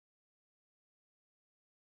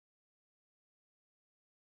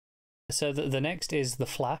So the next is The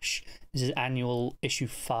Flash. This is annual issue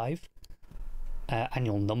 5.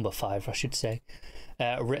 Annual number 5, I should say.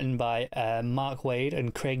 Written by Mark Waid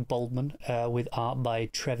and Craig Boldman, with art by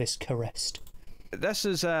Travis Carest. This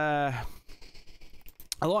is a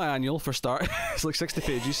lot of annual for start. It's like 60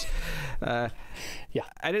 pages. Yeah.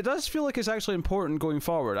 And it does feel like it's actually important going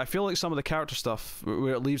forward. I feel like some of the character stuff,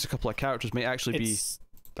 where it leaves a couple of characters, may actually be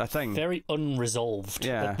a thing. Very unresolved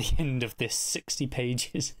at the end of this 60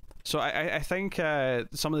 pages. So I think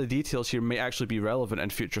some of the details here may actually be relevant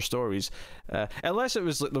in future stories, unless it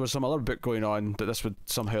was like there was some other book going on that this would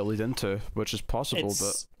somehow lead into, which is possible.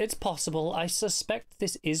 It's possible. I suspect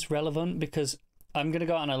this is relevant because I'm going to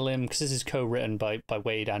go out on a limb, because this is co-written by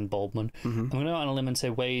Waid and Boldman. I'm going to go out on a limb and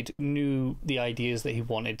say Waid knew the ideas that he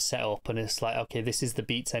wanted set up, and it's like, okay, this is the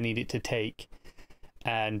beats I need it to take,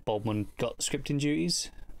 and Boldman got the scripting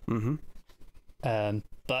duties. But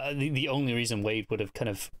the only reason Waid would have kind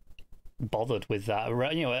of bothered with that,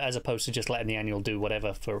 you know, as opposed to just letting the annual do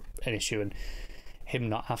whatever for an issue and him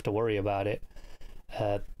not have to worry about it,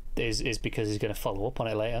 is because he's going to follow up on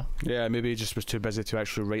it later. Yeah, maybe he just was too busy to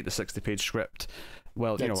actually write the 60-page script.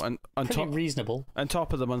 Well, that's, you know, on pretty top, reasonable. On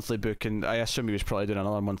top of the monthly book, and I assume he was probably doing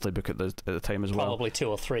another monthly book at the time as well. Probably 2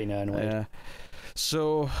 or 3 now. Anyway. Yeah.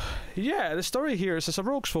 So, yeah, the story here is a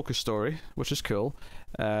rogues-focused story, which is cool.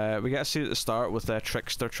 We get to see at the start with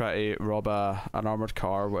Trickster trying to rob an armoured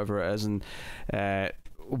car, whatever it is, and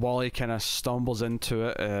Wally kind of stumbles into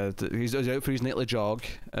it. He's out for his nightly jog,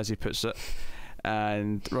 as he puts it,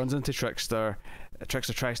 and runs into Trickster.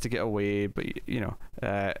 Trickster tries to get away, but, you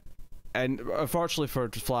know... and unfortunately for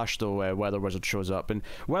Flash, though, Weather Wizard shows up, and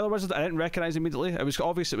Weather Wizard I didn't recognise immediately. It was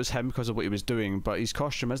obvious it was him because of what he was doing, but his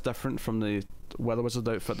costume is different from the Weather Wizard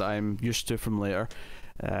outfit that I'm used to from later.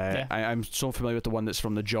 I'm so familiar with the one that's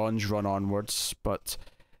from the Johns run onwards, but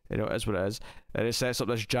you know, it is what it is. And it sets up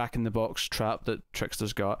this Jack-in-the-Box trap that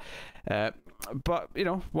Trickster's got. But, you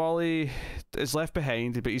know, Wally is left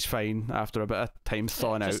behind, but he's fine after a bit of time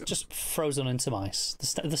thawing out. Just frozen in some ice.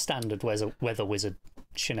 The standard Weather Wizard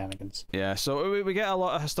shenanigans. Yeah, so we get a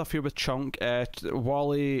lot of stuff here with Chunk.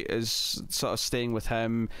 Wally is sort of staying with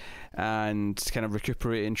him and kind of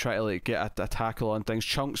recuperating, trying to like get a tackle on things.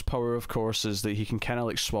 Chunk's power, of course, is that he can kind of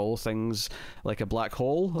like swallow things like a black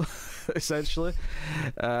hole, essentially.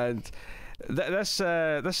 And this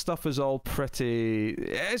stuff is all pretty...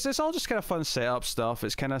 It's all just kind of fun setup stuff.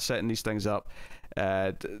 It's kind of setting these things up.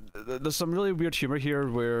 There's some really weird humor here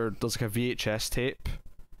where there's like a VHS tape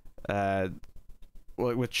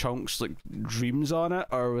like with Chunk's like dreams on it,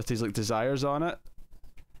 or with his like desires on it.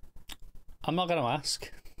 I'm not going to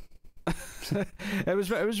ask. It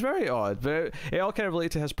was very odd, but it all kind of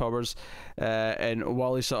related to his powers, and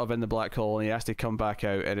Wally's sort of in the black hole and he has to come back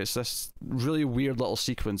out, and it's this really weird little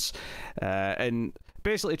sequence, and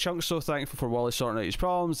basically Chunk's so thankful for Wally sorting out his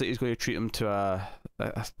problems that he's going to treat him to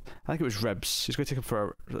I think it was ribs. He's going to take him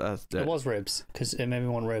for it was ribs, because it made me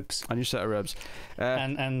want ribs. A new set of ribs.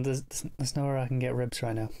 And there's nowhere I can get ribs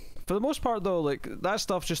right now. For the most part, though, like that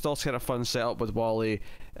stuff just all kind of fun setup with Wally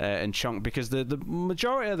and Chunk, because the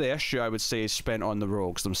majority of the issue, I would say, is spent on the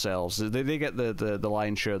rogues themselves. They get the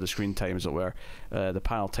lion's share of the screen time, as it were. The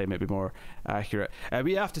panel time might be more accurate.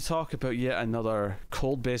 We have to talk about yet another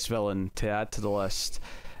cold-based villain to add to the list,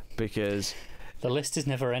 because the list is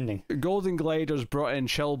never ending. Golden Gliders brought in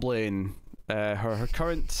Chillblaine, her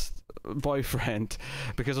current boyfriend,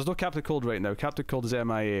 because there's no Captain Cold right now. Captain Cold is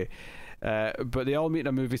MIA. But they all meet in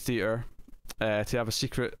a movie theater to have a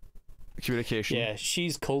secret communication. Yeah,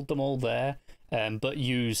 she's called them all there, but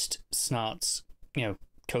used Snart's, you know,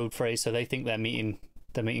 code phrase, so they think they're meeting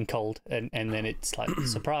cold, and then it's like,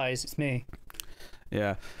 surprise, it's me.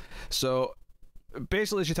 Yeah. So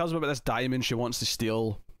basically, she tells them about this diamond she wants to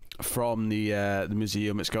steal from the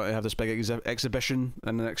museum. It's going to have this big exhibition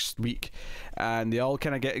in the next week, and they all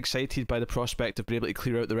kind of get excited by the prospect of being able to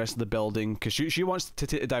clear out the rest of the building, because she wants to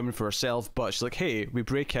take the diamond for herself, but she's like, hey, we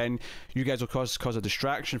break in, you guys will cause a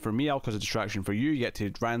distraction for me, I'll cause a distraction for you, you get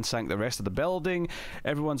to ransack the rest of the building,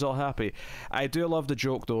 everyone's all happy. I do love the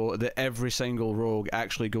joke, though, that every single rogue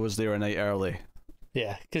actually goes there a night early.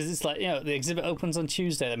 Yeah, because it's like, you know, the exhibit opens on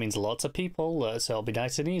Tuesday, that means lots of people, so it'll be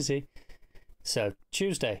nice and easy. So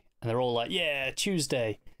Tuesday, and they're all like, yeah,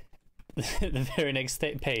 Tuesday. The very next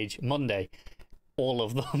page, Monday, all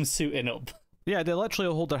of them suiting up. Yeah, they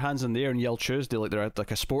literally hold their hands in the air and yell Tuesday like they're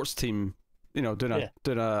like a sports team, you know, doing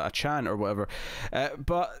a chant or whatever.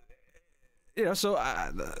 But you know, so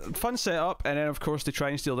fun setup, and then of course they try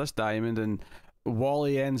and steal this diamond, and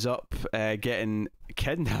Wally ends up getting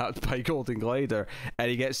kidnapped by Golden Glider, and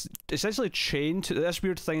he gets essentially chained to this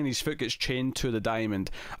weird thing in his foot, gets chained to the diamond,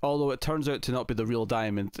 although it turns out to not be the real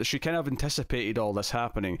diamond. She kind of anticipated all this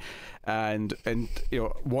happening, and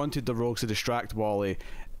wanted the rogues to distract Wally.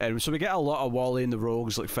 And so we get a lot of Wally and the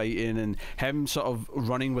rogues like fighting, and him sort of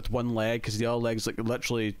running with one leg because the other leg's like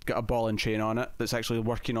literally got a ball and chain on it that's actually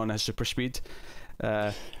working on his super speed.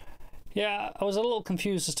 Yeah, I was a little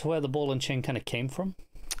confused as to where the ball and chain kind of came from.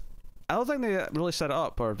 I don't think they really set it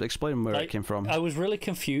up or explain where it came from. I was really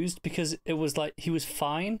confused because it was like he was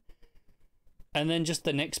fine, and then just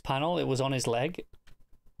the next panel it was on his leg,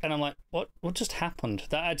 and I'm like, what just happened?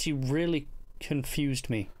 That actually really confused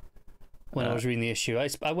me when I was reading the issue.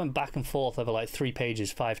 I went back and forth over like 3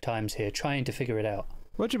 pages 5 times here trying to figure it out.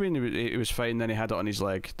 What do you mean he was fine, then he had it on his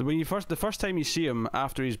leg? When the first time you see him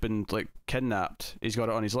after he's been like kidnapped, he's got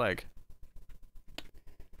it on his leg.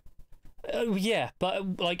 Yeah,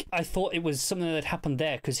 but like I thought it was something that happened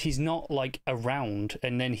there because he's not like around,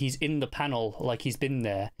 and then he's in the panel like he's been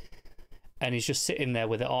there, and he's just sitting there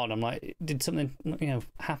with it on. I'm like, did something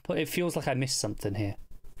happen? It feels like I missed something here.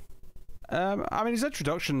 I mean, his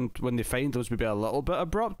introduction when they find was maybe a little bit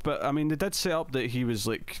abrupt, but I mean, they did set up that he was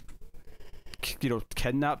like,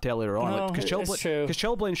 kidnapped earlier on. Because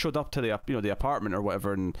Chillblaine showed up to the apartment or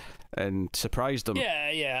whatever and surprised them.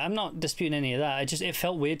 Yeah. I'm not disputing any of that. It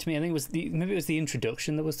felt weird to me. I think maybe it was the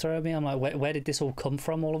introduction that was throwing me. I'm like, where did this all come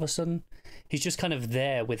from? All of a sudden, he's just kind of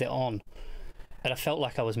there with it on, and I felt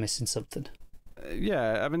like I was missing something.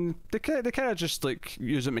 Yeah, I mean, they kind of just like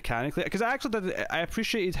use it mechanically, because I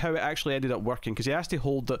appreciated how it actually ended up working, because he has to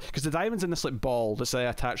hold because the diamond's in this like ball that's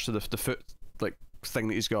attached to the foot like thing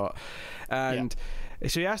that he's got, and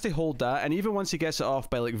so he has to hold that, and even once he gets it off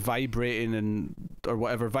by like vibrating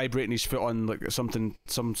his foot on like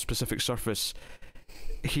some specific surface,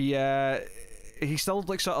 he still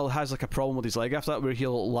like sort of has like a problem with his leg after that, where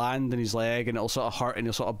he'll land in his leg and it'll sort of hurt and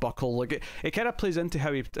he'll sort of buckle. Like it kind of plays into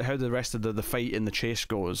how the rest of the fight in the chase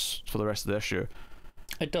goes for the rest of the issue.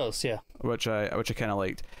 It does, yeah. Which I kind of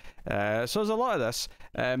liked. So there's a lot of this.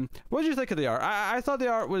 What did you think of the art? I thought the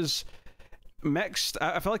art was mixed.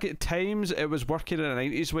 I felt like at times it was working in a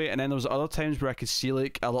 90s way, and then there was other times where I could see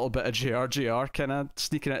like a little bit of JRJR kind of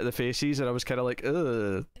sneaking out of the faces, and I was kind of like,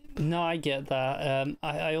 ugh. No, I get that.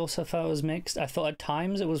 I also thought it was mixed. I thought at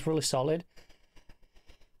times it was really solid,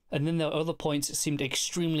 and then there were other points it seemed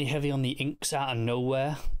extremely heavy on the inks out of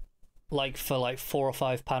nowhere. Like for like 4 or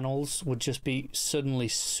 5 panels would just be suddenly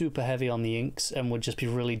super heavy on the inks and would just be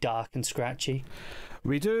really dark and scratchy.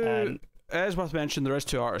 We do. It is worth mentioning there is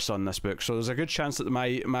 2 artists on this book, so there's a good chance that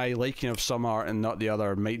my liking of some art and not the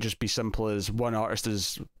other might just be simple as one artist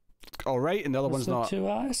is alright and the other one's not. 2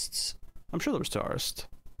 artists? I'm sure there was 2 artists.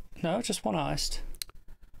 No, just 1 artist.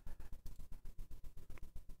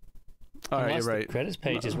 Alright, you're right. The credits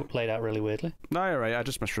page is laid out really weirdly. No, you're right. I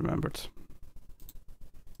just misremembered.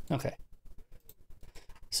 Okay.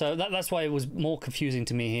 So that's why it was more confusing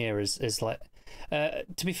to me here. Is like,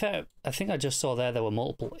 to be fair, I think I just saw there were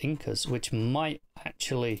multiple inkers, which might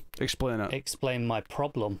actually explain my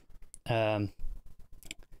problem.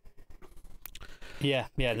 Yeah,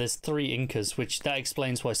 there's 3 inkers, which that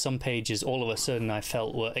explains why some pages all of a sudden I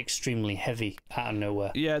felt were extremely heavy out of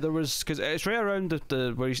nowhere. Yeah, there was, because it's right around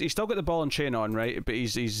the where he's still got the ball and chain on, right? But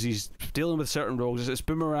he's dealing with certain rogues. It's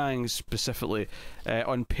Boomerang specifically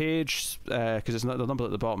on page because it's not the number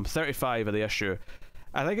at the bottom, 35 of the issue.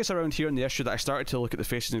 I think it's around here in the issue that I started to look at the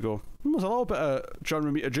faces and go, there's a little bit of John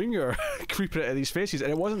Romita Jr. creeping out of these faces,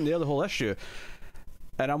 and it wasn't there the whole issue.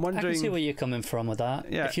 And I'm wondering. I can see where you're coming from with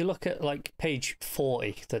that. Yeah. If you look at like page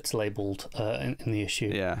 40 that's labelled in the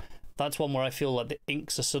issue, that's one where I feel like the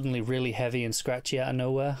inks are suddenly really heavy and scratchy out of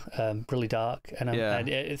nowhere, really dark, and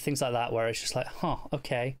things like that where it's just like,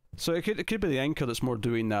 okay. So it could be the inker that's more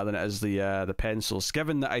doing that than it is the pencils.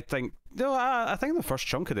 Given that I think I think the first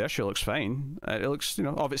chunk of the issue looks fine. It looks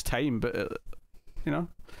of its time, but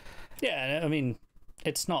Yeah, I mean,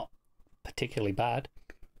 it's not particularly bad.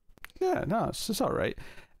 Yeah, no, it's all right.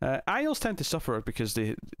 Annuals tend to suffer because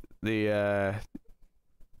they have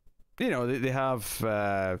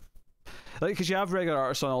like, because you have regular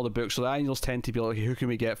artists on all the books, so the annuals tend to be like, who can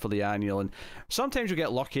we get for the annual? And sometimes you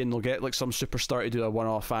get lucky and they'll get like some superstar to do a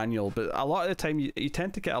one-off annual, but a lot of the time you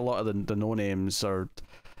tend to get a lot of the no-names or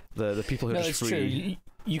the people who are just free. True.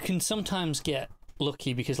 You can sometimes get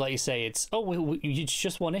lucky because, like you say, it's it's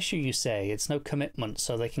just one issue. You say it's no commitment,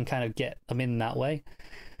 so they can kind of get them in that way.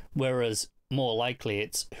 Whereas more likely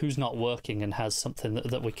it's who's not working and has something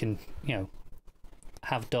that we can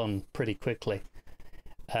have done pretty quickly,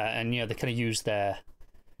 and they kind of use their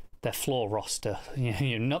their floor roster.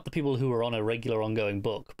 You know, not the people who are on a regular ongoing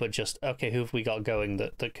book, but just okay, who have we got going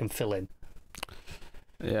that can fill in?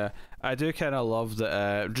 Yeah, I do kind of love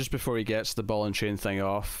that. Just before he gets the ball and chain thing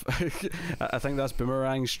off, I think that's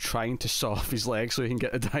Boomerang's trying to saw off his leg so he can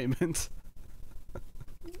get the diamond.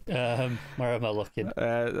 Where am I looking?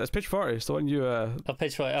 That's page 40. It's the one you. Oh,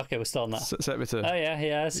 page 40. Okay, we're still on that. Set me to. Oh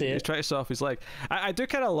yeah, I see it. He's trying to saw off his leg. I do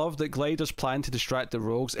kind of love that Glider's plan to distract the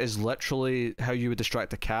rogues is literally how you would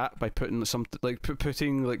distract a cat by putting something like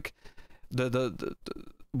putting like the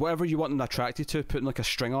whatever you want them attracted to, putting like a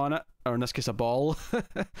string on it, or in this case a ball,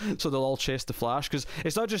 so they'll all chase the Flash. Because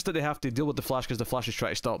it's not just that they have to deal with the Flash because the Flash is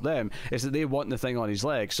trying to stop them, it's that they want the thing on his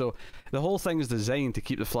leg. So the whole thing is designed to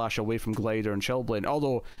keep the Flash away from Glider and Chillblaine,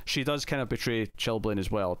 although she does kind of betray Chillblaine as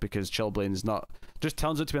well, because Chillblaine is not, just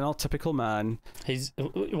turns out to be an all typical man. He's,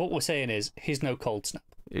 what we're saying is he's no Cold Snap.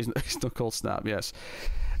 He's no Cold Snap, yes.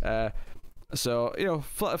 So, you know,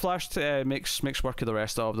 Flash makes work of the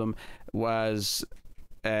rest of them. Was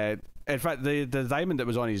in fact, the diamond that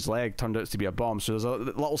was on his leg turned out to be a bomb. So there's a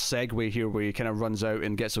little segue here where he kind of runs out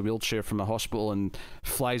and gets a wheelchair from the hospital and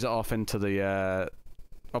flies it off into the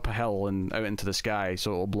up a hill and out into the sky,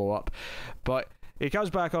 so it'll blow up. But he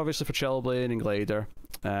comes back obviously for Chillblaine and Glider,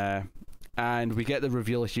 and we get the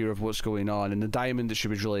reveal here of what's going on and the diamond that she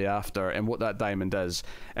was really after and what that diamond is.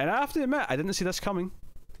 And I have to admit, I didn't see this coming.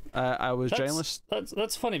 I was journalist.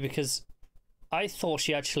 That's funny, because I thought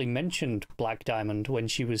she actually mentioned Black Diamond when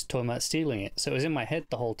she was talking about stealing it, so it was in my head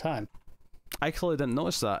the whole time. I clearly didn't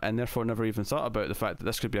notice that, and therefore never even thought about the fact that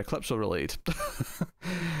this could be Eclipso related.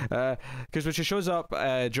 Because when she shows up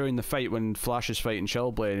during the fight, when Flash is fighting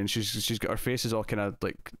Chillblaine, and she's got her faces all kind of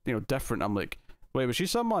like, you know, different, I'm like, wait, was she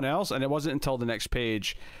someone else? And it wasn't until the next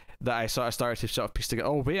page that I started to sort of piece together,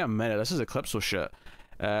 oh wait a minute, this is Eclipso shit.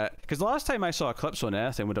 Because the last time I saw Eclipso on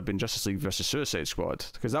anything would have been Justice League versus Suicide Squad,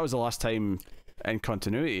 because that was the last time in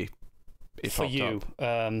continuity for you.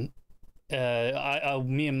 Me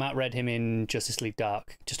and Matt read him in Justice League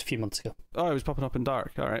Dark just a few months ago. Oh, he was popping up in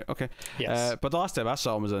Dark. All right, okay. Yes. But the last time I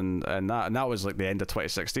saw him was in that, and that was like the end of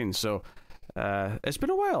 2016. So it's been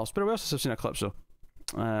a while. It's been a while since I've seen Eclipso.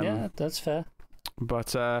 Yeah, that's fair.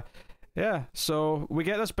 But yeah, so we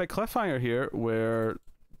get this big cliffhanger here where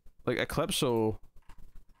like Eclipso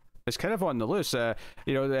is kind of on the loose. You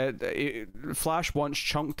know, Flash wants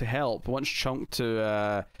Chunk to help, wants Chunk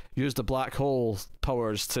to use the black hole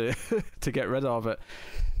powers to to get rid of it,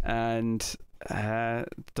 and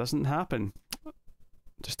doesn't happen.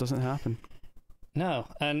 Just doesn't happen. No,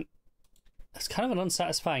 and it's kind of an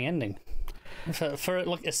unsatisfying ending. For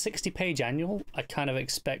like a 60-page annual, I kind of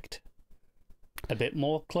expect a bit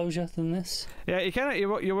more closure than this. Yeah, he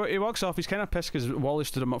walks off. He's kind of pissed because Wally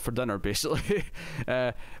stood him up for dinner, basically.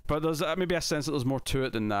 But there's maybe a sense that there's more to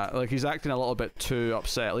it than that. Like, he's acting a little bit too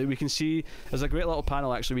upset. Like, we can see there's a great little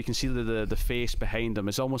panel actually. We can see the face behind him.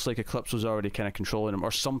 It's almost like Eclipso's already kind of controlling him,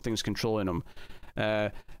 or something's controlling him.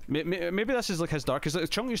 Maybe this is like his dark, because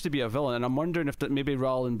Chunk used to be a villain, and I'm wondering if that maybe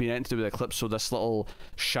rather than being anything to do with Eclipso, this little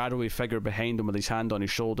shadowy figure behind him with his hand on his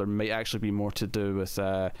shoulder might actually be more to do with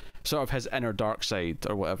sort of his inner dark side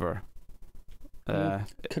or whatever.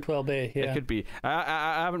 Could well be. Yeah, it could be.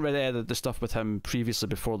 I haven't read any of the stuff with him previously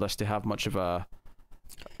before this to have much of a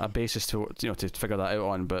basis to to figure that out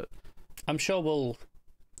on, but I'm sure we'll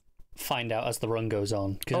find out as the run goes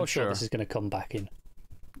on, because I'm sure this is going to come back in.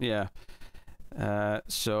 Yeah.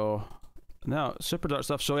 So no, super dark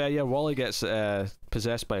stuff. So yeah, Wally gets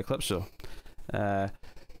possessed by Eclipso, and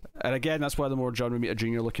again that's why the more John Romita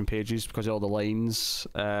Jr. looking pages, because of all the lines,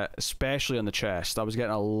 especially on the chest. I was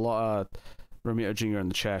getting a lot of Romita Jr. on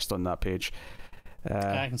the chest on that page.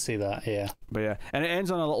 I can see that, yeah. But yeah, and it ends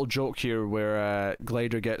on a little joke here where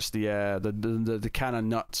Glider gets the can of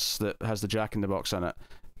nuts that has the Jack in the Box on it.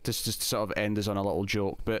 Just to sort of end us on a little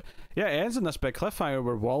joke, but yeah, it ends in this big cliffhanger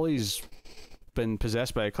where Wally's been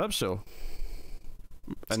possessed by Eclipso.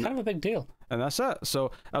 It's kind of a big deal. And that's it. So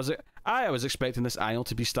I was expecting this annual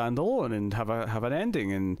to be standalone and have an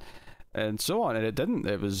ending and so on, and it didn't.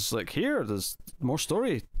 It was like, there's more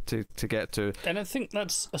story to get to. And I think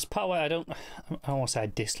that's part of why I don't want to say I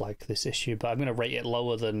dislike this issue, but I'm going to rate it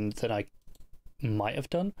lower than I might have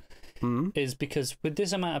done. Mm-hmm. Is because with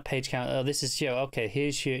this amount of page count, this is okay,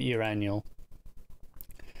 here's your annual.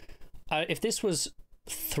 If this was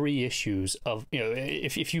 3 issues of,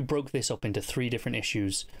 if you broke this up into 3 different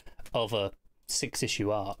issues of a 6-issue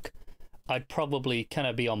arc, I'd probably kind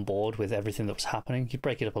of be on board with everything that was happening. You'd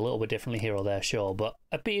break it up a little bit differently here or there, sure, but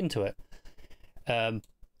I'd be into it.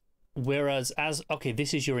 Whereas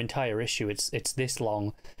this is your entire issue. It's this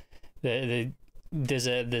long.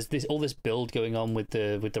 There's this all this build going on with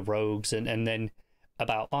the rogues, and then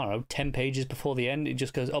about, I don't know, 10 pages before the end, it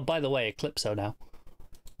just goes, oh, by the way, Eclipso now.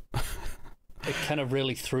 It kind of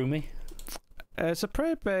really threw me. It's a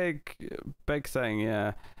pretty big thing,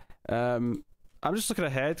 yeah. I'm just looking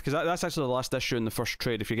ahead, because that's actually the last issue in the first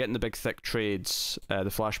trade. If you're getting the big thick trades,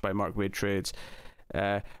 the Flash by Mark Waid trades,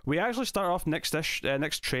 we actually start off next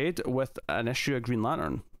trade with an issue of Green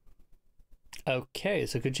Lantern. Okay,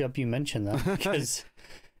 it's a good job you mentioned that, because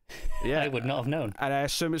I would not have known. And I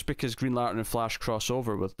assume it's because Green Lantern and Flash cross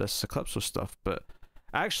over with this Eclipso stuff, but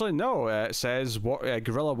actually no, it says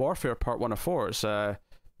Guerrilla Warfare Part 1 of 4. It's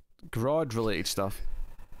Grodd related stuff.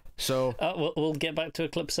 So we'll get back to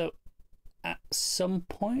Eclipso at some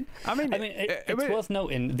point. I mean it's worth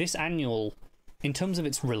noting, this annual, in terms of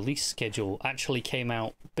its release schedule, actually came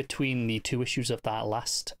out between the 2 issues of that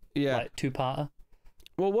last two-parter.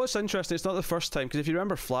 Well, what's interesting, it's not the first time, because if you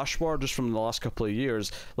remember Flash War just from the last couple of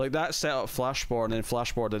years, like that set up Flash War, and then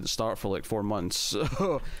Flash War didn't start for like 4 months.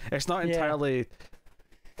 So it's not entirely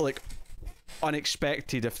like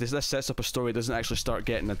unexpected if this sets up a story that doesn't actually start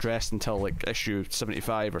getting addressed until like issue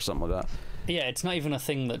 75 or something like that. Yeah, it's not even a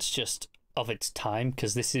thing that's just of its time,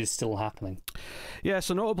 because this is still happening. Yeah,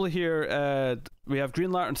 so notably here, we have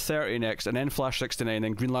Green Lantern 30 next, and then Flash 69,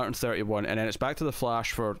 then Green Lantern 31, and then it's back to the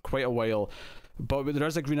Flash for quite a while. But there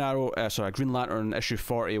is a Green Lantern issue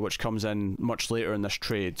 40, which comes in much later in this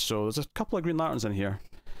trade. So there's a couple of Green Lanterns in here.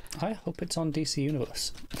 I hope it's on DC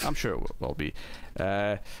Universe. I'm sure it will be.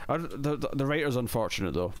 The writer's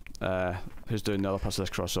unfortunate, though, who's doing the other parts of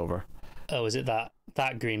this crossover. Oh, is it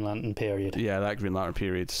that Green Lantern period? Yeah, that Green Lantern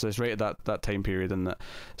period. So it's right at that time period, isn't it?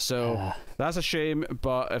 So that's a shame,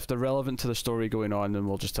 but if they're relevant to the story going on, then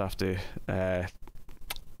we'll just have to,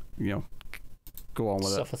 go on with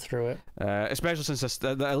Suffer through it. Especially since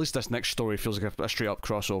at least this next story feels like a straight up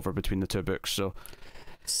crossover between the 2 books. So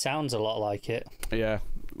sounds a lot like it. Yeah.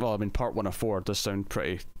 Well, I mean, Part 1 of 4 does sound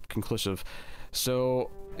pretty conclusive.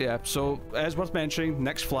 So yeah. So as worth mentioning,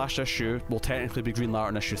 next Flash issue will technically be Green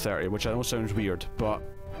Lantern issue 30, which I know sounds weird, but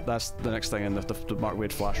that's the next thing in the Mark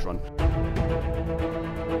Waid Flash run.